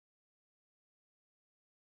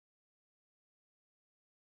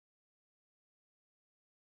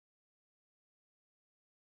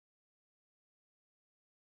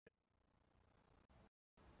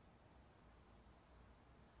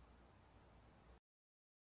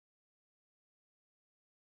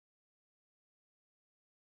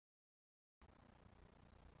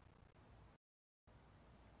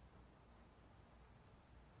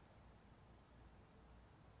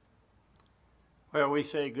Well, we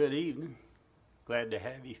say good evening. Glad to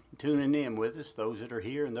have you tuning in with us, those that are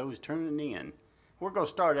here and those tuning in. We're going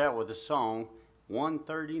to start out with the song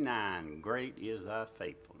 139, Great is Thy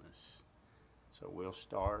Faithfulness. So we'll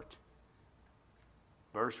start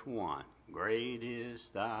verse 1. Great is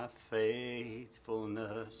Thy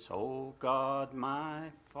faithfulness, O God my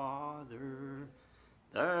Father.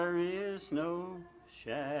 There is no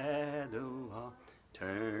shadow of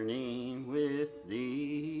turning with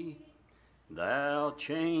Thee. Thou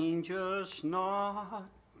changest not,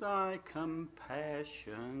 Thy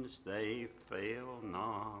compassions, they fail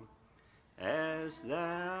not. As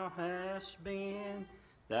Thou hast been,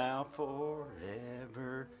 Thou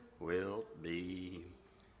forever wilt be.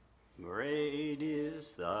 Great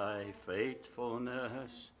is Thy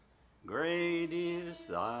faithfulness, great is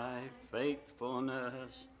Thy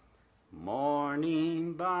faithfulness.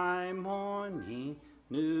 Morning by morning,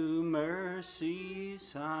 new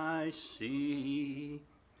mercies I see.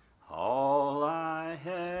 All I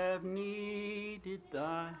have needed,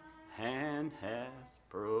 Thy hand hath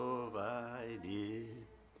provided.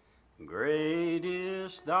 Great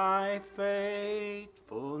is Thy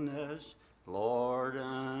faithfulness, Lord,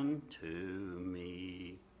 unto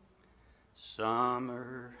me.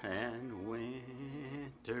 Summer and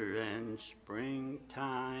winter and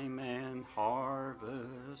springtime and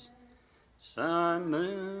harvest, sun,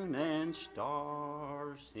 moon, and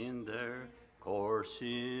stars in their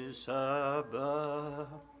courses above,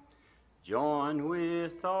 join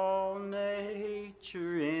with all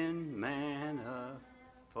nature in manifold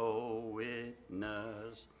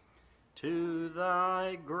witness to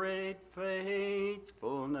Thy great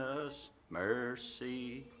faithfulness,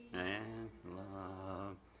 mercy, and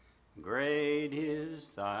love. Great is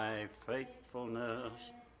Thy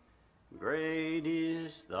faithfulness, great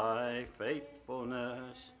is Thy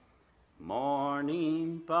faithfulness.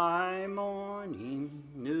 Morning by morning,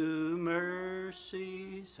 new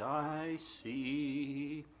mercies I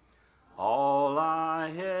see. All I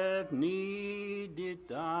have needed,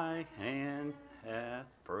 Thy hand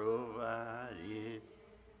hath provided.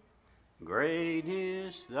 Great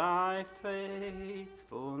is Thy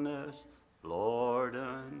faithfulness, Lord,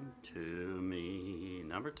 unto me.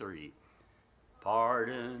 Number 3,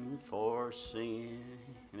 pardon for sin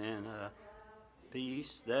and a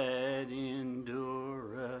peace that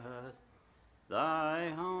endureth,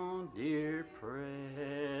 Thy own dear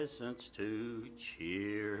presence to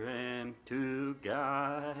cheer and to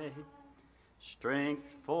guide,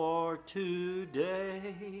 strength for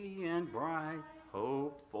today and bright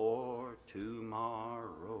hope for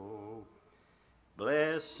tomorrow.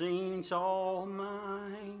 Blessings all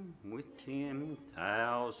mine with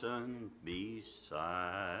 10,000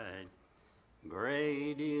 beside.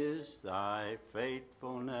 Great is Thy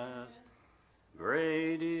faithfulness,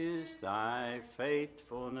 great is Thy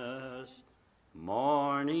faithfulness.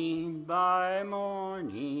 Morning by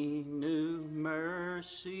morning, new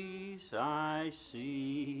mercies I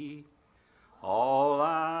see. All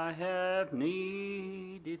I have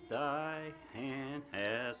needed, Thy hand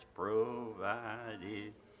hath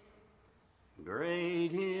provided.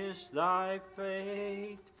 Great is Thy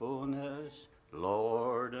faithfulness,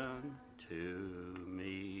 Lord, unto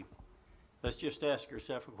me. Let's just ask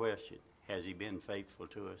ourselves a question. Has He been faithful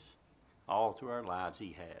to us? All through our lives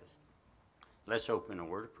He has. Let's open a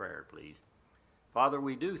word of prayer, please. Father,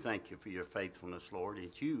 we do thank You for Your faithfulness, Lord.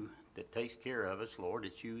 It's You that takes care of us, Lord.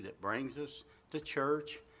 It's You that brings us to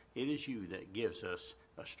church. It is You that gives us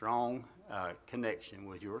a strong connection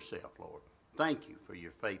with Yourself, Lord. Thank You for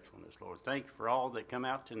Your faithfulness, Lord. Thank You for all that come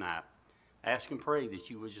out tonight. Ask and pray that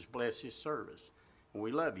You would just bless this service. And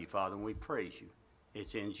we love You, Father, and we praise You.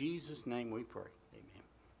 It's in Jesus' name we pray. Amen.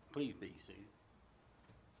 Please be seated.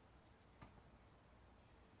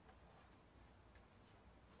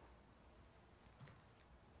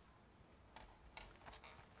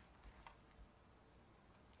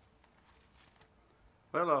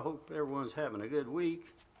 Well, I hope everyone's having a good week.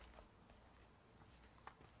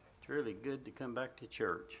 It's really good to come back to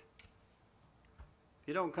church. If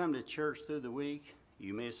you don't come to church through the week,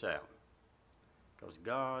 you miss out. Because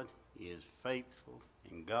God is faithful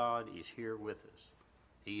and God is here with us.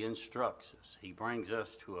 He instructs us. He brings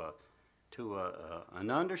us to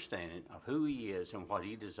an understanding of who He is and what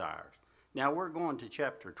He desires. Now we're going to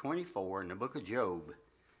chapter 24 in the book of Job.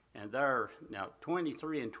 And now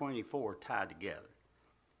 23 and 24 tie together.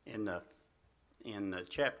 In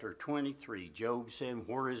chapter 23, Job said,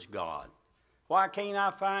 "Where is God? Why can't I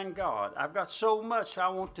find God? I've got so much I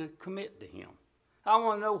want to commit to Him. I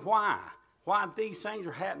want to know why these things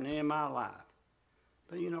are happening in my life."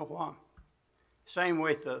 But you know what? Same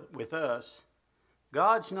with us.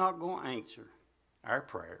 God's not going to answer our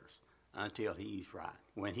prayers until he's right.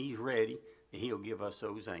 When he's ready, he'll give us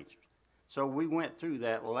those answers. So we went through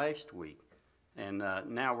that last week, and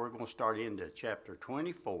now we're going to start into chapter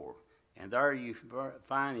 24. And there you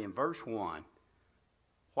find in verse 1,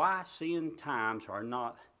 why sin times are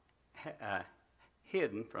not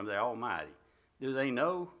hidden from the Almighty. Do they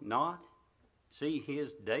know not? See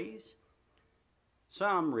his days?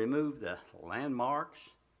 Some remove the landmarks.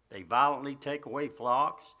 They violently take away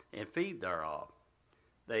flocks and feed thereof.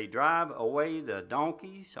 They drive away the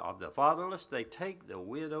donkeys of the fatherless. They take the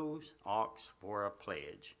widow's ox for a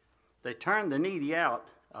pledge. They turn the needy out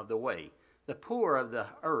of the way. The poor of the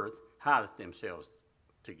earth hideth themselves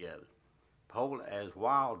together. Behold, as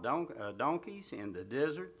wild donkeys in the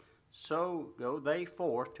desert, so go they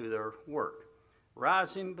forth to their work,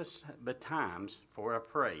 rising betimes for a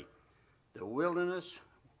prey. The wilderness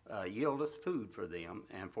yieldeth food for them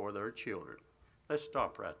and for their children. Let's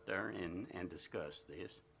stop right there and discuss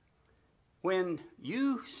this. When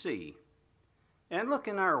you see, and look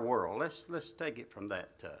in our world, let's take it from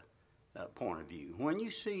that point of view. When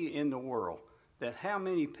you see in the world that how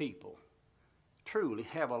many people truly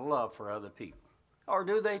have a love for other people, or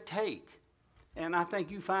do they take? And I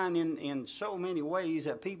think you find in so many ways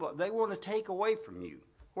that people, they want to take away from you,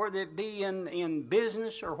 whether it be in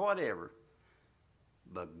business or whatever.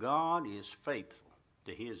 But God is faithful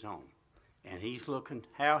to his own. And he's looking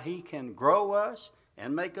how he can grow us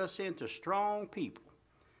and make us into strong people.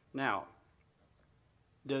 Now,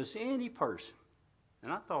 does any person,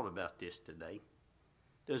 and I thought about this today,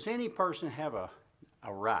 does any person have a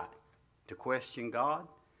right to question God?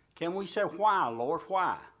 Can we say, why, Lord,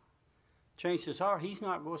 why? Chances are he's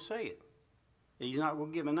not going to say it. He's not going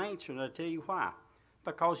to give an answer, and I'll tell you why.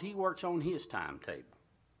 Because he works on his timetable.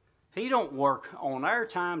 He don't work on our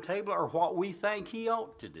timetable or what we think he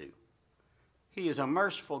ought to do. He is a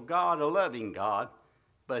merciful God, a loving God,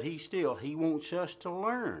 but he wants us to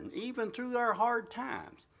learn, even through our hard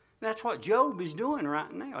times. That's what Job is doing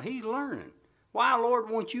right now. He's learning. Why, Lord,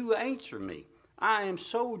 won't you answer me? I am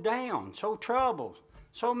so down, so troubled,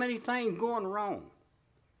 so many things going wrong.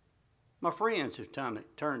 My friends have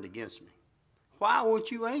turned against me. Why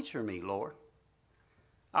won't you answer me, Lord?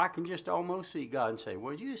 I can just almost see God and say,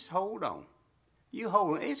 well, you just hold on. You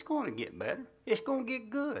hold on. It's going to get better. It's going to get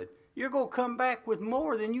good. You're going to come back with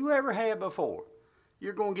more than you ever had before.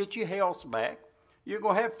 You're going to get your health back. You're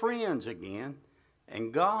going to have friends again.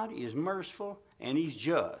 And God is merciful and he's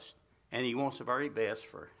just. And he wants the very best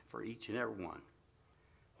for each and every one.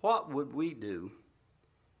 What would we do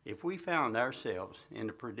if we found ourselves in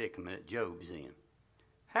the predicament that Job's in?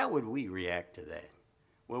 How would we react to that?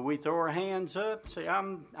 Will we throw our hands up and say,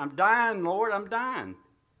 I'm dying, Lord, I'm dying?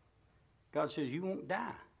 God says, you won't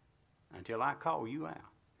die until I call you out.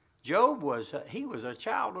 Job was a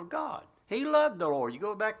child of God. He loved the Lord. You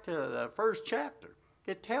go back to the first chapter.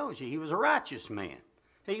 It tells you he was a righteous man.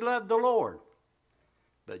 He loved the Lord.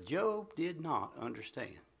 But Job did not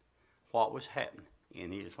understand what was happening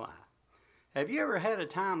in his life. Have you ever had a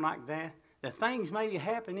time like that? That things maybe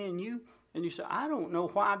happen in you and you say, I don't know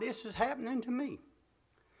why this is happening to me.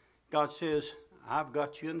 God says, I've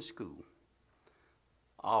got you in school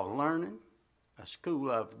of learning, a school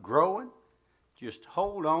of growing. Just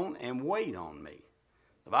hold on and wait on me.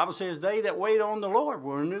 The Bible says, they that wait on the Lord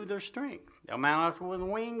will renew their strength. They'll mount up with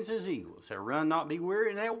wings as eagles. They'll run, not be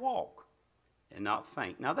weary, and they'll walk and not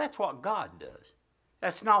faint. Now, that's what God does.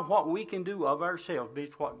 That's not what we can do of ourselves, but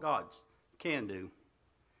it's what God can do.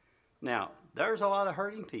 Now, there's a lot of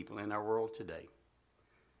hurting people in our world today.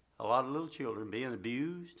 A lot of little children being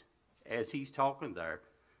abused, as he's talking there,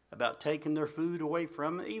 about taking their food away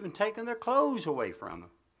from them, even taking their clothes away from them.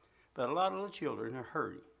 But a lot of little children are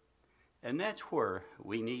hurting. And that's where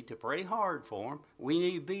we need to pray hard for them. We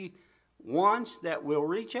need to be ones that will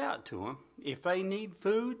reach out to them. If they need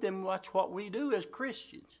food, then that's what we do as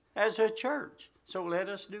Christians, as a church. So let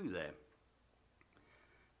us do that.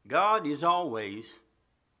 God is always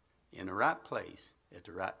in the right place at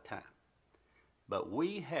the right time. But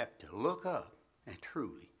we have to look up and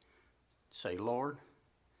truly say, Lord,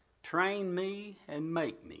 train me and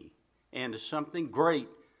make me into something great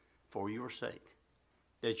for your sake,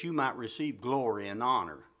 that you might receive glory and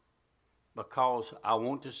honor, because I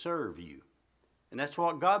want to serve you. And that's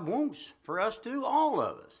what God wants for us to do, all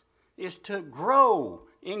of us, is to grow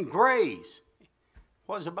in grace.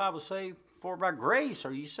 What does the Bible say? For by grace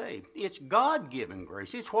are you saved. It's God-given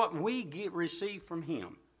grace. It's what we receive from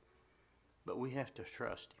him. But we have to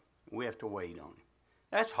trust him. We have to wait on him.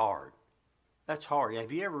 That's hard. That's hard.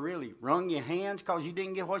 Have you ever really wrung your hands because you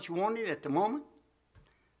didn't get what you wanted at the moment?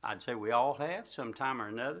 I'd say we all have, sometime or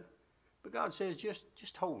another. But God says,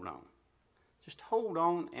 just hold on. Just hold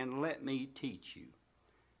on and let me teach you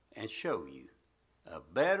and show you a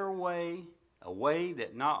better way, a way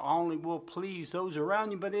that not only will please those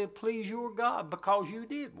around you, but it'll please your God because you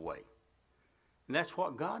did wait. And that's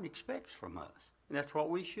what God expects from us. And that's what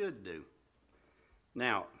we should do.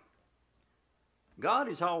 Now, God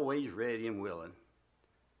is always ready and willing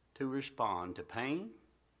to respond to pain,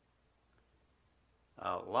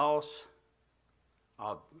 loss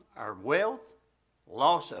of our wealth,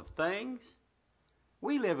 loss of things.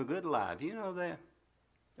 We live a good life. You know that?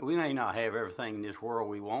 We may not have everything in this world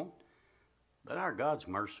we want, but our God's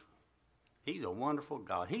merciful. He's a wonderful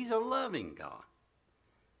God. He's a loving God.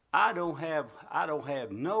 I don't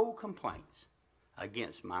have no complaints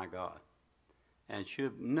against my God, and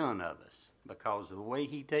should none of us, because of the way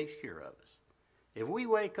He takes care of us. If we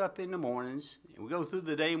wake up in the mornings and we go through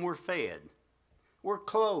the day and we're fed, we're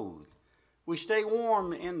clothed, we stay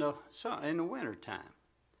warm in the wintertime,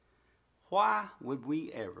 why would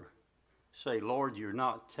we ever say, Lord, you're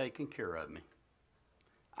not taking care of me?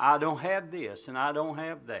 I don't have this and I don't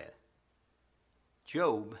have that.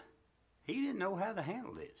 Job, he didn't know how to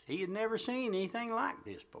handle this. He had never seen anything like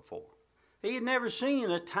this before. He had never seen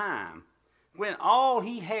a time when all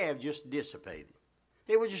he had just dissipated.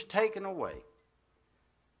 It was just taken away.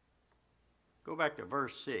 Go back to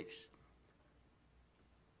verse 6.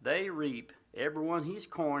 They reap everyone his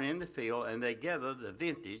corn in the field, and they gather the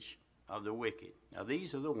vintage of the wicked. Now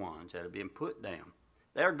these are the ones that have been put down.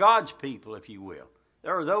 They're God's people, if you will.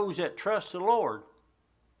 There are those that trust the Lord,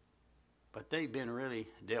 but they've been really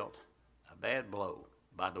dealt a bad blow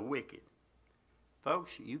by the wicked.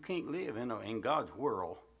 Folks, you can't live in God's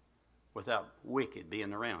world without wicked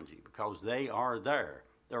being around you, because they are there.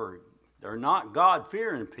 They're not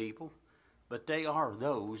God-fearing people, but they are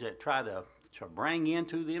those that try to bring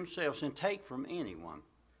into themselves and take from anyone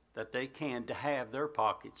that they can to have their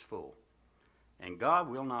pockets full. And God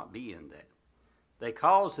will not be in that. They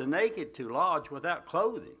cause the naked to lodge without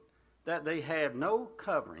clothing, that they have no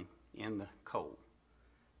covering in the cold.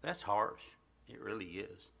 That's harsh. It really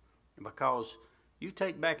is. Because you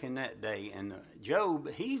take back in that day, and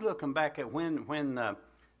Job, he's looking back at when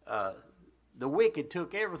the wicked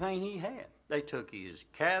took everything he had. They took his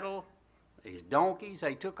cattle, his donkeys,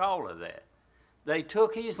 they took all of that. They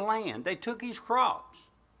took his land, they took his crops.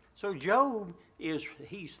 So Job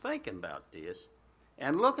he's thinking about this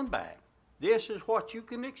and looking back. This is what you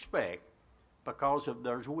can expect because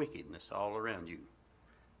there's wickedness all around you.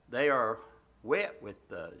 They are wet with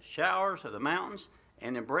the showers of the mountains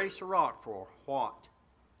and embrace the rock for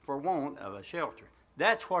want of a shelter.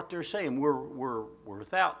 That's what they're saying. We're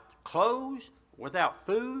without clothes, without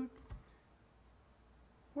food.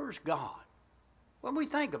 Where's God? When we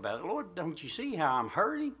think about it, Lord, don't you see how I'm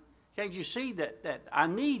hurting? Can't you see that I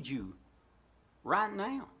need you right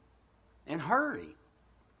now? And hurry.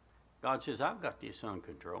 God says, I've got this under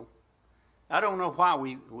control. I don't know why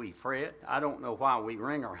we fret. I don't know why we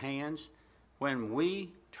wring our hands when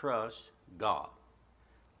we trust God.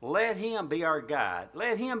 Let Him be our guide.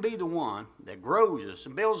 Let Him be the one that grows us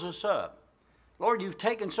and builds us up. Lord, you've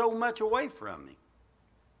taken so much away from me.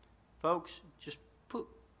 Folks, just put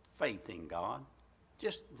faith in God.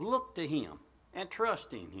 Just look to Him and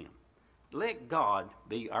trust in Him. Let God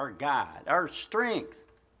be our guide, our strength.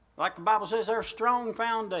 Like the Bible says, our strong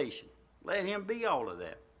foundation. Let Him be all of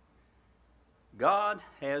that. God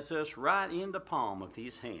has us right in the palm of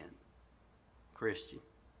His hand, Christian.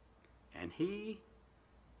 And He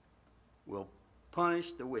will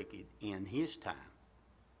punish the wicked in His time.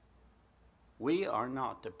 We are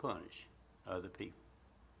not to punish other people.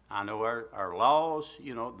 I know our laws,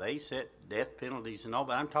 they set death penalties and all,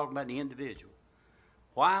 but I'm talking about the individual.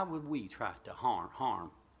 Why would we try to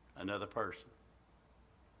harm another person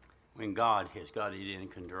when God has got it in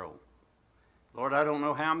control? Lord, I don't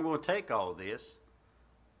know how I'm going to take all this.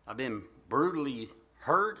 I've been brutally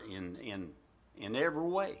hurt in every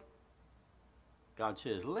way. God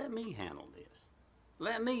says, let me handle this.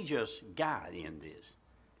 Let me just guide in this.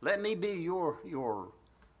 Let me be your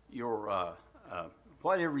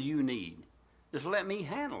whatever you need. Just let me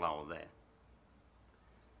handle all of that.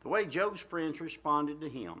 The way Job's friends responded to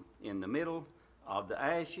him in the middle of the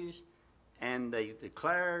ashes, and they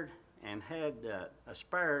declared and had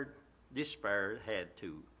despaired, had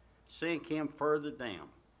to sink him further down.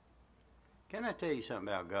 Can I tell you something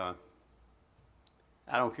about God?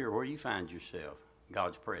 I don't care where you find yourself,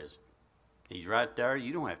 God's present. He's right there.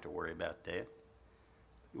 You don't have to worry about that.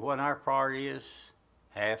 What our part is,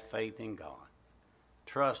 have faith in God.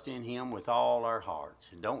 Trust in Him with all our hearts.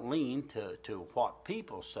 And don't lean to what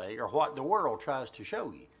people say or what the world tries to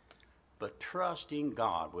show you. But trust in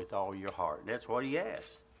God with all your heart. That's what He asks.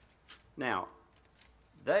 Now,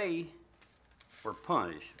 they were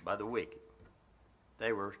punished by the wicked.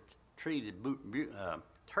 They were treated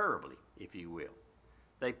terribly, if you will.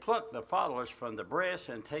 They pluck the fatherless from the breast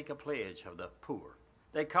and take a pledge of the poor.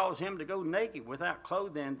 They cause him to go naked without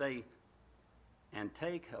clothing, and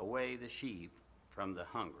take away the sheep from the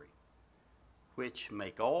hungry, which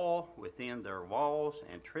make all within their walls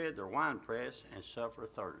and tread their winepress and suffer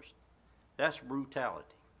thirst. That's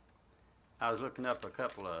brutality. I was looking up a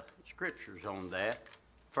couple of scriptures on that.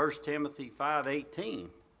 1 Timothy 5:18,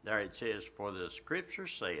 there it says, "For the scripture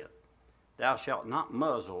saith, Thou shalt not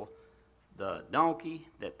muzzle the donkey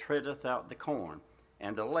that treadeth out the corn,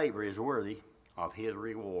 and the labor is worthy of his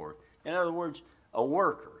reward." In other words, a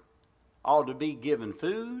worker ought to be given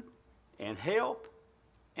food and help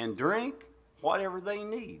and drink, whatever they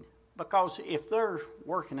need. Because if they're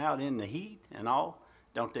working out in the heat and all,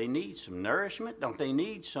 don't they need some nourishment? Don't they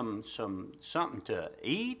need something to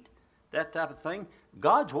eat? That type of thing.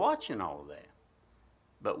 God's watching all of that.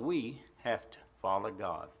 But we have to follow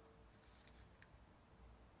God.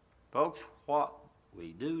 Folks, what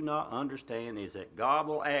we do not understand is that God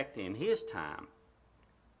will act in His time,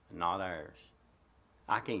 not ours.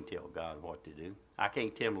 I can't tell God what to do. I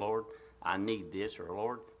can't tell Him, Lord, I need this, or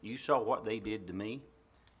Lord, you saw what they did to me.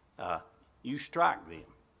 You strike them.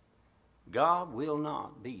 God will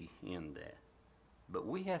not be in that. But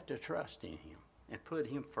we have to trust in Him and put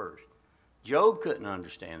Him first. Job couldn't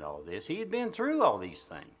understand all this. He had been through all these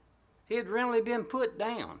things. He had really been put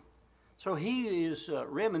down. So he is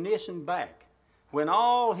reminiscing back when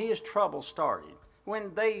all his trouble started,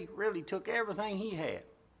 when they really took everything he had.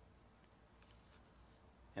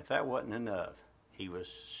 If that wasn't enough, he was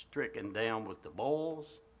stricken down with the boils,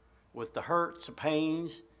 with the hurts, the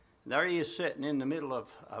pains. There he is sitting in the middle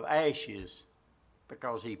of ashes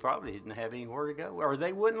because he probably didn't have anywhere to go. Or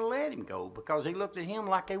they wouldn't let him go because he looked at him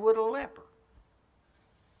like they would a leper.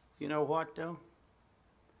 You know what, though?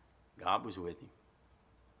 God was with him.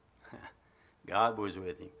 God was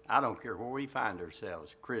with him. I don't care where we find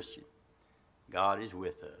ourselves, Christian. God is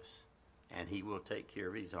with us, and He will take care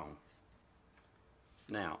of His own.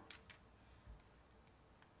 Now,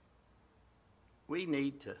 we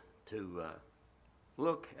need to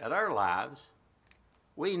look at our lives.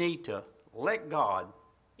 We need to let God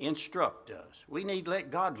instruct us. We need to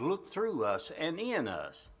let God look through us and in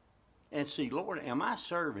us and see, Lord, am I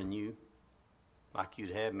serving You like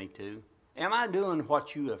You'd have me to? Am I doing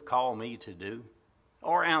what You have called me to do?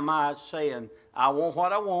 Or am I saying, I want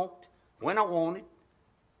what I want, when I want it?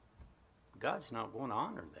 God's not going to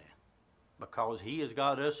honor that because He has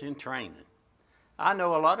got us in training. I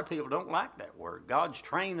know a lot of people don't like that word. God's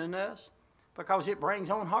training us because it brings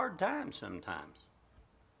on hard times sometimes.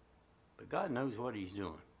 But God knows what He's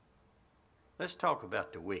doing. Let's talk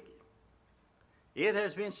about the wicked. It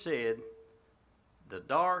has been said, the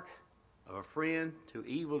dark of a friend to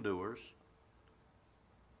evildoers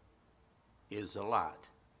is the light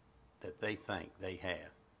that they think they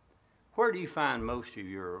have. Where do you find most of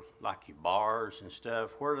your bars and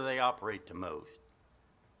stuff? Where do they operate the most?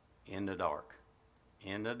 In the dark.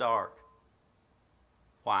 In the dark.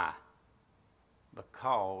 Why?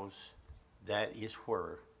 Because that is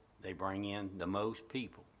where they bring in the most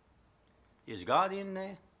people. Is God in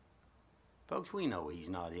there? Folks, we know He's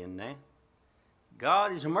not in there.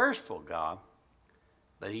 God is a merciful God,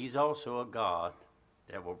 but He's also a God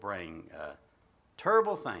that will bring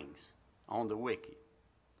terrible things on the wicked.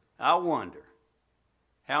 I wonder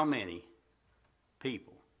how many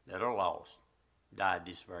people that are lost died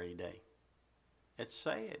this very day. It's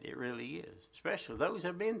sad, it really is, especially those that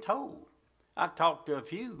have been told. I've talked to a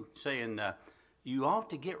few saying, you ought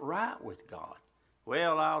to get right with God.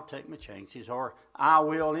 Well, I'll take my chances, or I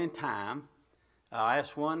will in time. I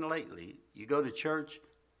asked one lately, you go to church?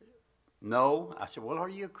 No. I said, well, are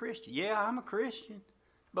you a Christian? Yeah, I'm a Christian.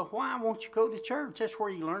 But why won't you go to church? That's where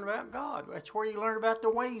you learn about God. That's where you learn about the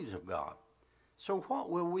ways of God. So what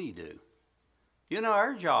will we do? You know,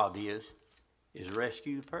 our job is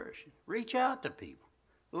rescue the person. Reach out to people.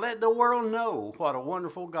 Let the world know what a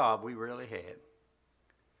wonderful God we really had.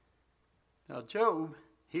 Now, Job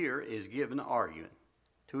here is giving an argument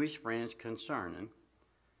to his friends concerning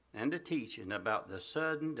and a teaching about the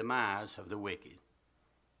sudden demise of the wicked.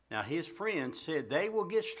 Now, his friends said they will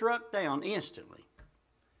get struck down instantly.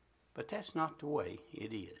 But that's not the way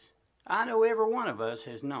it is. I know every one of us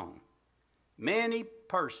has known many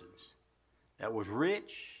persons that was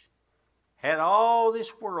rich, had all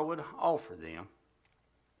this world would offer them,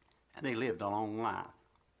 and they lived a long life.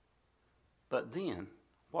 But then,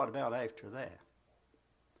 what about after that?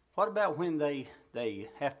 What about when they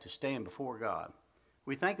have to stand before God?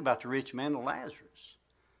 We think about the rich man and Lazarus.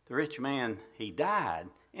 The rich man, he died,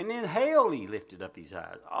 and in hell he lifted up his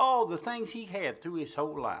eyes. All the things he had through his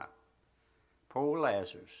whole life. Poor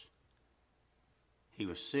Lazarus. He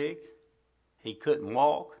was sick. He couldn't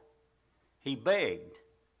walk. He begged.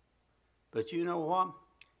 But you know what?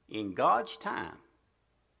 In God's time,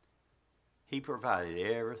 he provided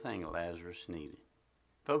everything Lazarus needed.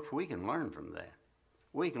 Folks, we can learn from that.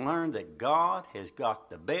 We can learn that God has got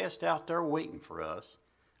the best out there waiting for us.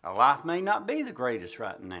 Our life may not be the greatest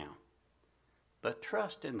right now, but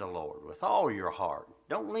trust in the Lord with all your heart.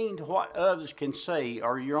 Don't lean to what others can say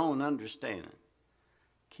or your own understanding.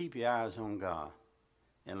 Keep your eyes on God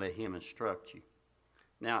and let Him instruct you.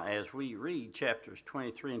 Now, as we read chapters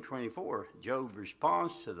 23 and 24, Job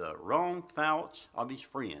responds to the wrong thoughts of his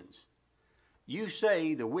friends. You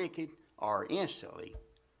say the wicked are instantly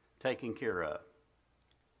taken care of.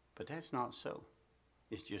 But that's not so.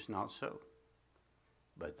 It's just not so.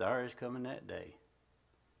 But there is coming that day,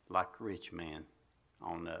 like a rich man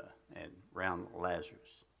around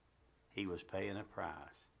Lazarus. He was paying a price,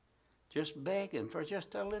 just begging for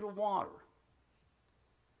just a little water.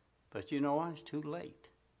 But you know what? It's too late.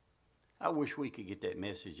 I wish we could get that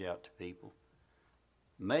message out to people.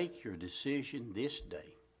 Make your decision this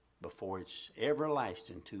day before it's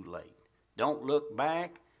everlasting too late. Don't look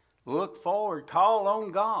back. Look forward. Call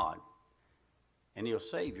on God, and He'll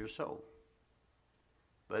save your soul.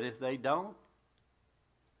 But if they don't,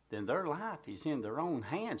 then their life is in their own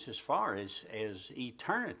hands as far as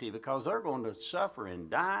eternity, because they're going to suffer and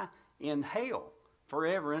die in hell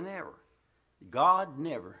forever and ever. God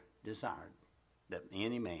never desired that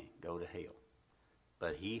any man go to hell.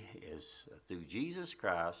 But He is, through Jesus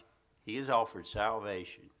Christ, He has offered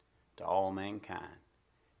salvation to all mankind.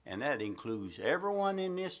 And that includes everyone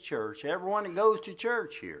in this church, everyone that goes to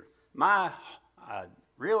church here. My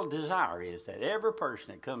real desire is that every person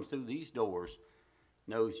that comes through these doors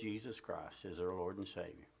knows Jesus Christ as their Lord and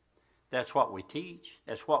Savior. That's what we teach.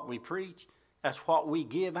 That's what we preach. That's what we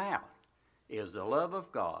give out, is the love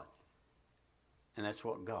of God. And that's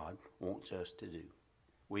what God wants us to do.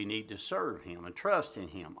 We need to serve Him and trust in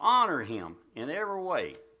Him, honor Him in every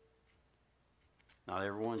way. Not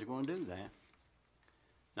everyone's going to do that.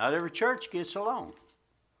 Not every church gets along.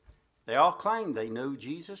 They all claim they know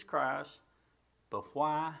Jesus Christ, but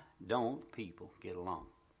why don't people get along?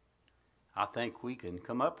 I think we can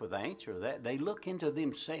come up with the answer to that. They look into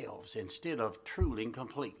themselves instead of truly and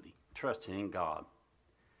completely trusting in God.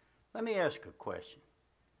 Let me ask a question.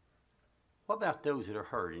 What about those that are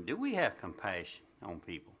hurting? Do we have compassion on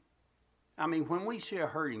people? I mean, when we see a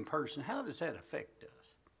hurting person, how does that affect us?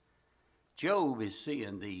 Job is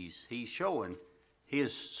seeing these. He's showing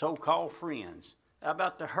his so-called friends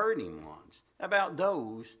about the hurting ones, about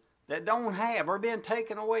those that don't have or been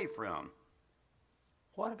taken away from.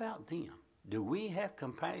 What about them? Do we have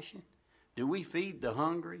compassion? Do we feed the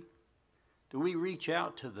hungry? Do we reach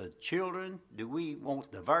out to the children? Do we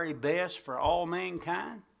want the very best for all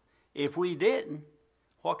mankind? If we didn't,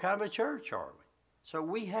 what kind of a church are we? So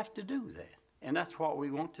we have to do that, and that's what we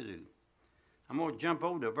want to do. I'm going to jump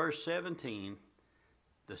over to verse 17,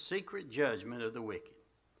 the secret judgment of the wicked.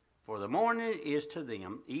 For the morning is to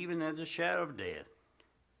them even as the shadow of death.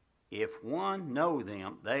 If one know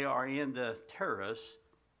them, they are in the terrors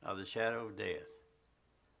of the shadow of death.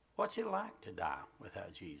 What's it like to die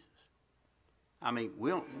without Jesus? I mean,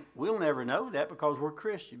 we'll never know that because we're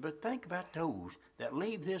Christians, but think about those that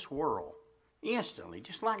leave this world instantly,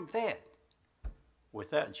 just like that,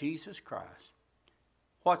 without Jesus Christ.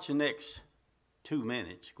 What's the next 2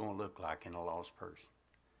 minutes going to look like in a lost person?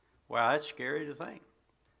 Well, that's scary to think,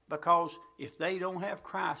 because if they don't have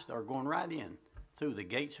Christ, they're going right in through the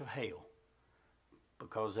gates of hell,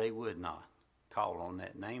 because they would not call on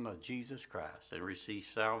that name of Jesus Christ and receive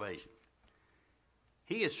salvation.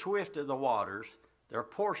 He is swift of the waters, their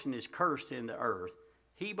portion is cursed in the earth.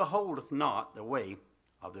 He beholdeth not the way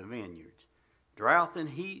of the vineyards. Drought and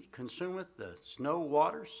heat consumeth the snow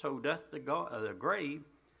waters, so doth the grave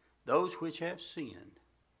those which have sinned.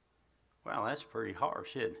 Well, that's pretty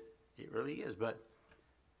harsh, isn't it? It really is. But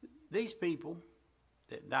these people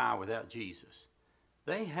that die without Jesus,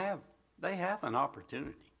 they have an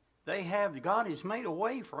opportunity. God has made a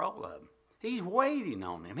way for all of them. He's waiting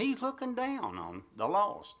on them. He's looking down on the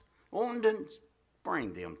lost, wanting to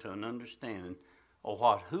bring them to an understanding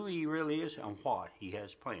of who He really is and what He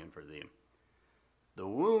has planned for them. The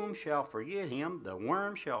womb shall forget him, the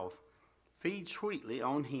worm shall feed sweetly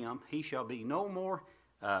on him. He shall be no more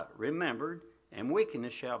remembered, and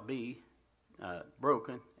wickedness shall be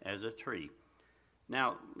broken as a tree.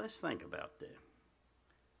 Now, let's think about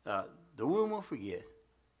that. The womb will forget.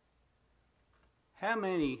 How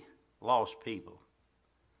many lost people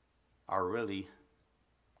are really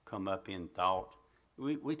come up in thought.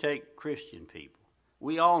 We take Christian people.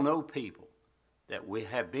 We all know people that we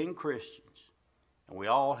have been Christians, and we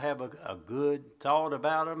all have a good thought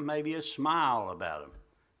about them, maybe a smile about them.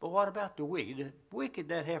 But what about the wicked? The wicked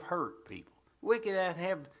that have hurt people, wicked that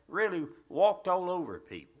have really walked all over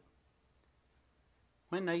people.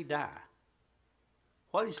 When they die,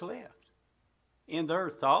 what is left? In their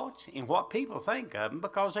thoughts, in what people think of them,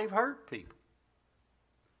 because they've hurt people.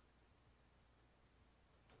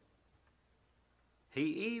 He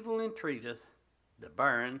evil entreateth the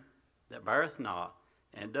barren that beareth not,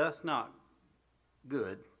 and doth not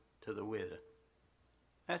good to the widow.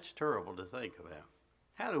 That's terrible to think about.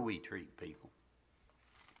 How do we treat people?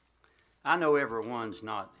 I know everyone's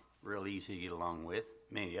not real easy to get along with.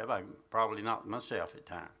 Many of them, probably not myself at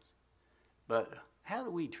times. But how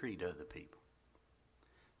do we treat other people?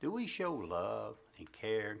 Do we show love and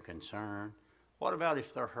care and concern? What about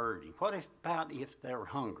if they're hurting? What about if they're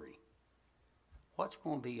hungry? What's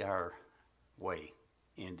going to be our way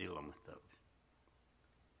in dealing with those?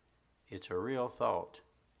 It's a real thought,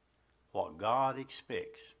 what God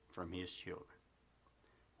expects from his children.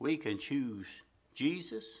 We can choose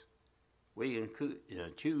Jesus, we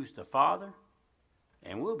can choose the Father,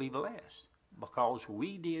 and we'll be blessed because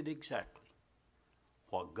we did exactly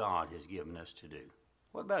what God has given us to do.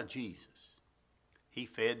 What about Jesus? He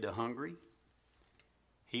fed the hungry.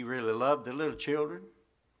 He really loved the little children.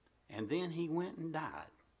 And then he went and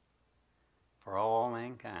died for all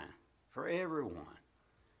mankind, for everyone.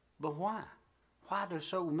 But why? Why do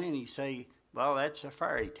so many say, well, that's a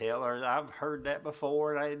fairy tale, or I've heard that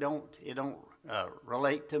before, and it don't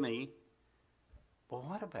relate to me? But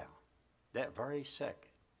what about that very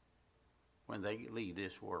second when they leave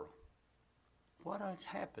this world? What else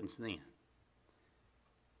happens then?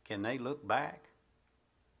 Can they look back?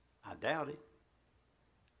 I doubt it.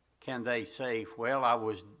 Can they say, well, I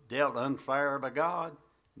was dealt unfair by God?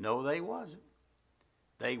 No, they wasn't.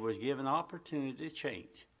 They was given opportunity to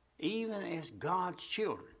change. Even as God's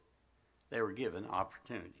children, they were given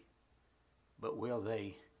opportunity. But will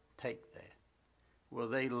they take that? Will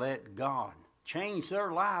they let God change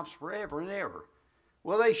their lives forever and ever?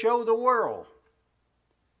 Will they show the world,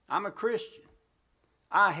 I'm a Christian.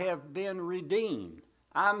 I have been redeemed.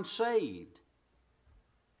 I'm saved.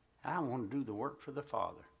 I want to do the work for the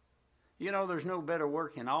Father. You know, there's no better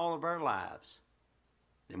work in all of our lives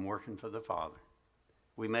than working for the Father.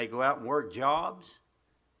 We may go out and work jobs,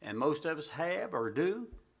 and most of us have or do,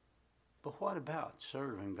 but what about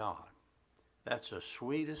serving God? That's the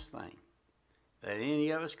sweetest thing that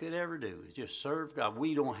any of us could ever do, is just serve God.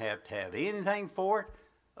 We don't have to have anything for it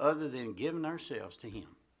other than giving ourselves to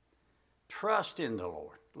him. Trust in the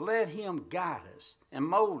Lord. Let him guide us and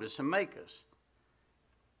mold us and make us.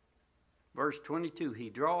 Verse 22, he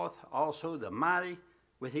draweth also the mighty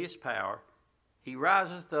with his power. He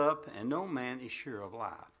riseth up, and no man is sure of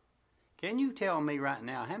life. Can you tell me right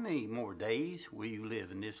now, how many more days will you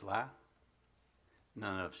live in this life?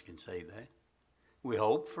 None of us can say that. We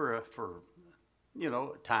hope for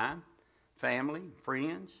time, family,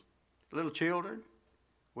 friends, little children.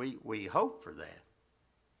 We hope for that.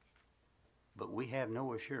 But we have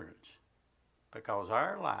no assurance because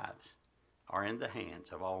our lives are in the hands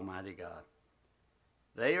of Almighty God.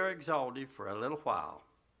 They are exalted for a little while,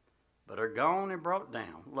 but are gone and brought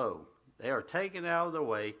down. Lo, they are taken out of the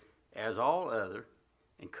way as all other,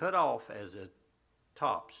 and cut off as the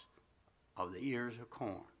tops of the ears of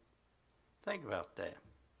corn. Think about that.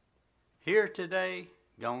 Here today,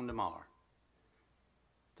 gone tomorrow.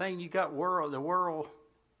 Think you got the world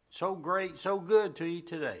so great, so good to you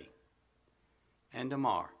today, and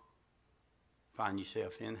tomorrow find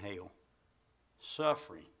yourself in hell,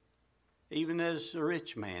 suffering. Even as the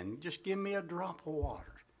rich man, just give me a drop of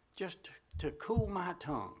water, just to cool my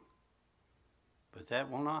tongue. But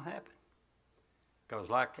that will not happen. Because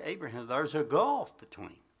like Abraham, there's a gulf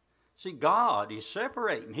between. See, God is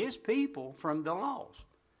separating his people from the lost.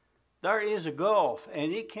 There is a gulf,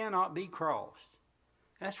 and it cannot be crossed.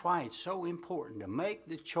 That's why it's so important to make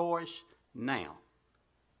the choice now.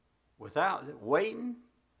 Without waiting,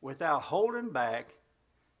 without holding back,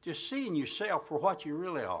 just seeing yourself for what you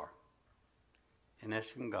really are. And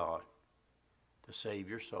asking God to save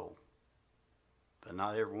your soul. But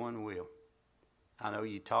not everyone will. I know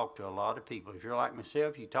you talk to a lot of people. If you're like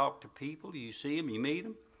myself, you talk to people, you see them, you meet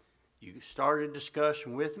them, you start a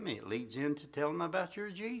discussion with them, and it leads into telling them about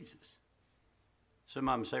your Jesus. Some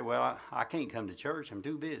of them say, well, I can't come to church, I'm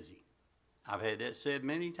too busy. I've had that said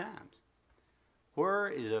many times. Where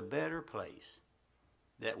is a better place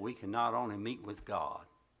that we can not only meet with God,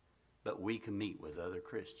 but we can meet with other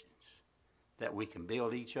Christians? that we can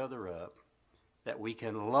build each other up, that we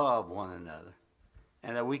can love one another,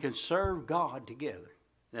 and that we can serve God together.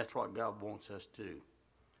 That's what God wants us to do.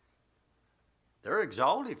 They're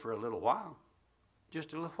exalted for a little while,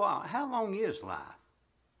 just a little while. How long is life?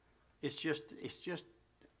 It's just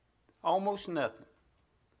almost nothing.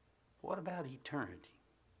 What about eternity?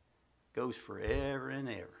 Goes forever and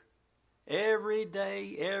ever. Every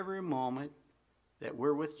day, every moment that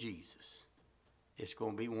we're with Jesus, it's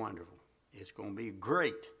going to be wonderful. It's going to be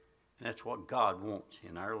great. And that's what God wants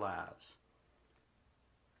in our lives.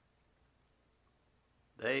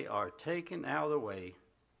 They are taken out of the way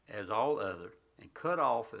as all other and cut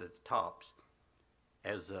off at the tops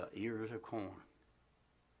as the ears of corn.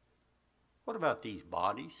 What about these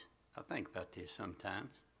bodies? I think about this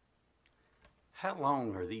sometimes. How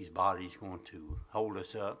long are these bodies going to hold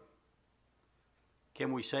us up?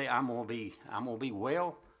 Can we say, I'm going to be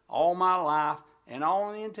well all my life and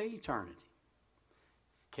all into eternity?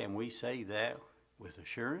 Can we say that with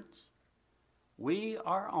assurance? We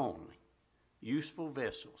are only useful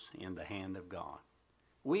vessels in the hand of God.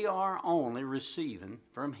 We are only receiving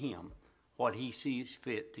from Him what He sees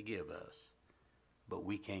fit to give us. But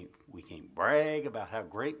we can't brag about how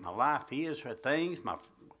great my life is or things.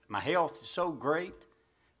 My health is so great.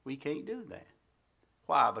 We can't do that.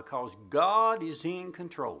 Why? Because God is in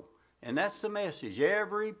control. And that's the message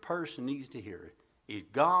every person needs to hear. Is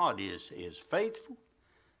God is faithful,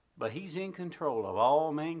 but He's in control of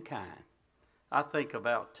all mankind. I think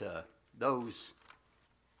about those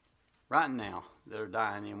right now that are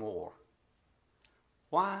dying in war.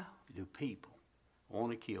 Why do people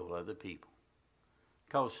want to kill other people?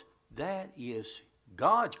 Because that is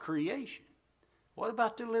God's creation. What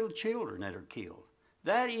about the little children that are killed?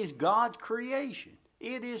 That is God's creation.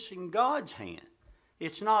 It is in God's hand.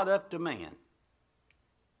 It's not up to man.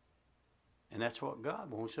 And that's what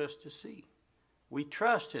God wants us to see. We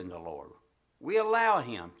trust in the Lord. We allow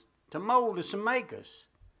Him to mold us and make us,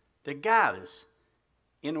 to guide us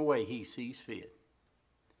in the way He sees fit.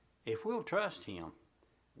 If we'll trust Him,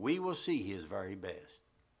 we will see His very best.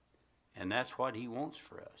 And that's what He wants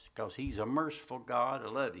for us, because He's a merciful God, a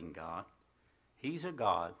loving God. He's a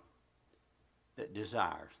God that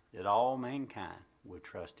desires that all mankind would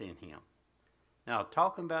trust in Him. Now,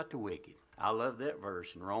 talking about the wicked, I love that verse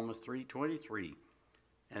in Romans 3:23.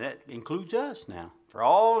 And that includes us now. For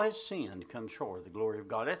all has sinned to come short of the glory of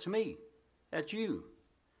God. That's me. That's you.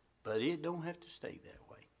 But it don't have to stay that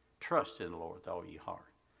way. Trust in the Lord with all your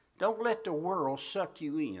heart. Don't let the world suck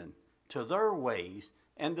you in to their ways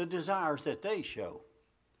and the desires that they show.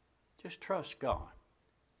 Just trust God.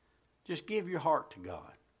 Just give your heart to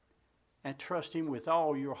God and trust Him with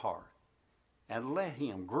all your heart and let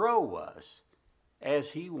Him grow us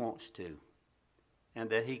as He wants to, and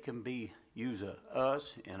that He can use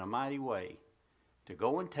us in a mighty way to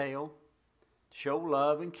go and tell, to show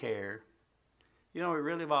love and care. You know, it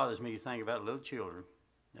really bothers me to think about little children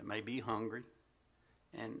that may be hungry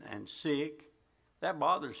and sick. That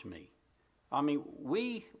bothers me. I mean,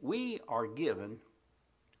 we are given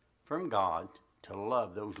from God to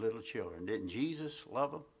love those little children. Didn't Jesus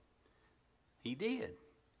love them? He did.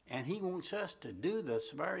 And He wants us to do the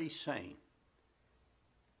very same.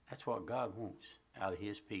 That's what God wants out of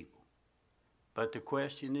His people. But the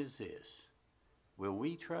question is this: will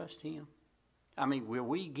we trust Him? I mean, will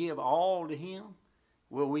we give all to Him?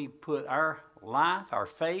 Will we put our life, our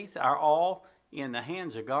faith, our all in the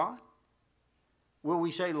hands of God? Will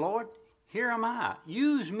we say, Lord, here am I.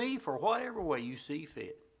 Use me for whatever way you see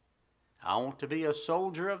fit. I want to be a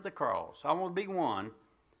soldier of the cross. I want to be one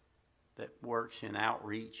that works in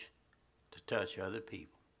outreach to touch other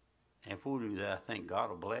people. And if we'll do that, I think God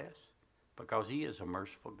will bless, because He is a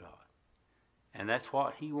merciful God. And that's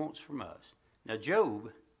what He wants from us. Now,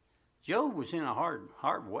 Job was in a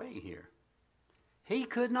hard way here. He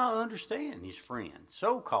could not understand his friends,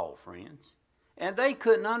 so-called friends, and they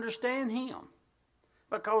couldn't understand him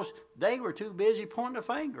because they were too busy pointing a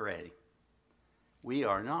finger at him. We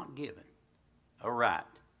are not given a right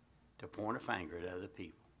to point a finger at other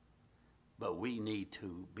people, but we need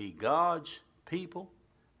to be God's people,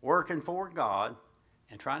 working for God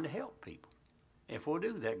and trying to help people. If we'll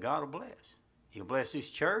do that, God will bless. He'll bless His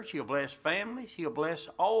church. He'll bless families. He'll bless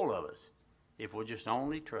all of us if we'll just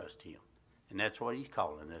only trust Him. And that's what He's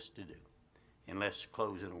calling us to do. And let's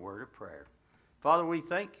close in a word of prayer. Father, we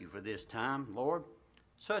thank You for this time, Lord.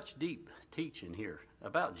 Such deep teaching here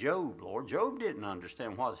about Job, Lord. Job didn't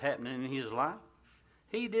understand what was happening in his life.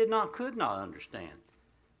 He could not understand.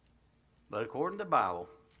 But according to the Bible,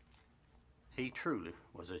 he truly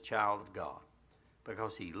was a child of God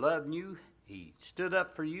because he loved You. He stood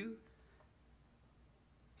up for You.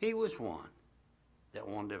 He was one that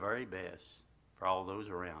wanted the very best for all those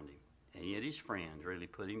around him. And yet his friends really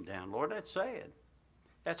put him down. Lord, that's sad.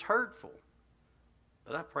 That's hurtful.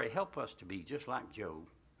 But I pray, help us to be just like Job.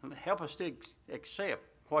 Help us to accept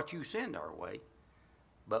what you send our way.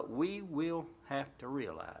 But we will have to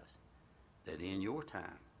realize that in your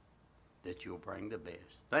time, that you'll bring the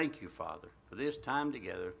best. Thank you, Father, for this time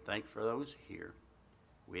together. Thank you for those here.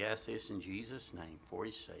 We ask this in Jesus' name, for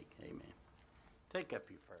his sake. Amen. Take up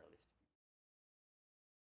your prayer.